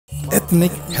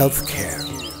Ethnic Healthcare.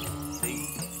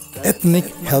 Ethnic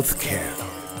Healthcare.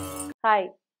 Hi,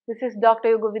 this is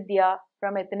Dr. B.Yoga Vidhya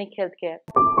from Ethnic Healthcare.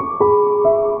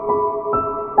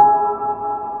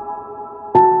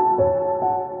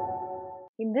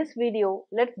 In this video,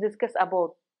 let's discuss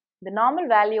about the normal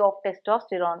value of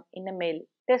testosterone in a male.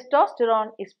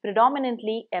 Testosterone is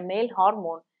predominantly a male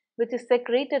hormone which is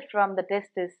secreted from the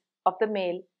testes of the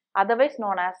male, otherwise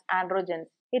known as androgens.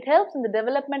 It helps in the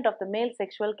development of the male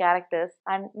sexual characters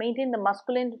and maintain the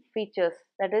masculine features,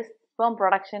 that is, sperm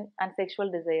production and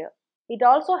sexual desire. It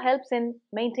also helps in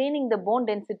maintaining the bone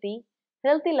density,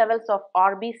 healthy levels of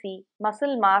RBC,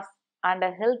 muscle mass, and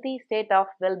a healthy state of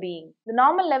well-being. The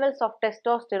normal levels of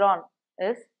testosterone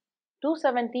is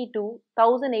 270 to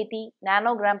 1080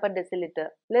 nanogram per deciliter.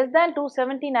 Less than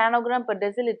 270 nanogram per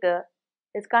deciliter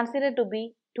is considered to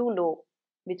be too low,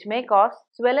 which may cause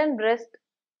swollen breast,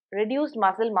 reduced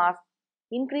muscle mass,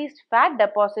 increased fat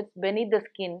deposits beneath the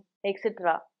skin,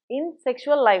 etc. In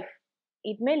sexual life,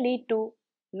 it may lead to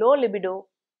low libido,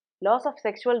 loss of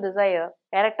sexual desire,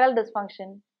 erectile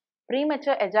dysfunction,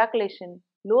 premature ejaculation,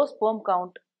 low sperm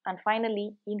count, and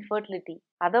finally infertility.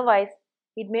 Otherwise,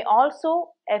 it may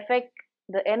also affect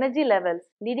the energy levels,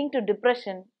 leading to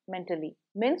depression mentally.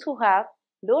 Men who have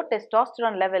low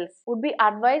testosterone levels would be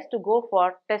advised to go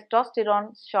for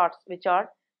testosterone shots, which are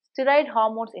steroid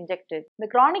hormones injected. The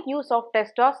chronic use of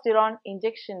testosterone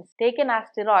injections taken as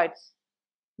steroids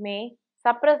may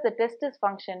suppress the testis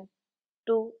function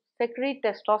to secrete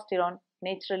testosterone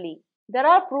naturally. There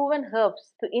are proven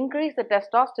herbs to increase the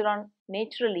testosterone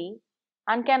naturally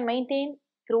and can maintain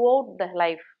throughout the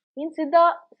life. In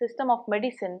Siddha system of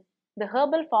medicine, the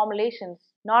herbal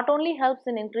formulations not only helps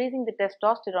in increasing the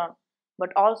testosterone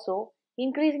but also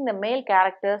increasing the male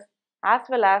characters as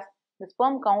well as the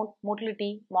sperm count,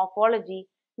 motility, morphology,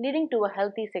 leading to a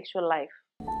healthy sexual life.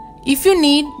 If you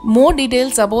need more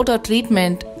details about our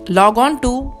treatment, log on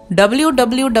to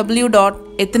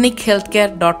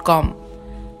www.ethnichealthcare.com.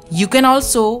 You can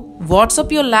also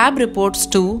WhatsApp your lab reports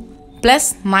to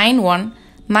 +91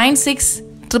 96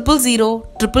 000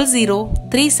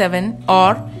 0037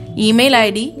 or email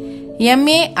ID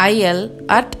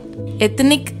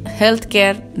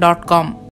mail@ethnichealthcare.com.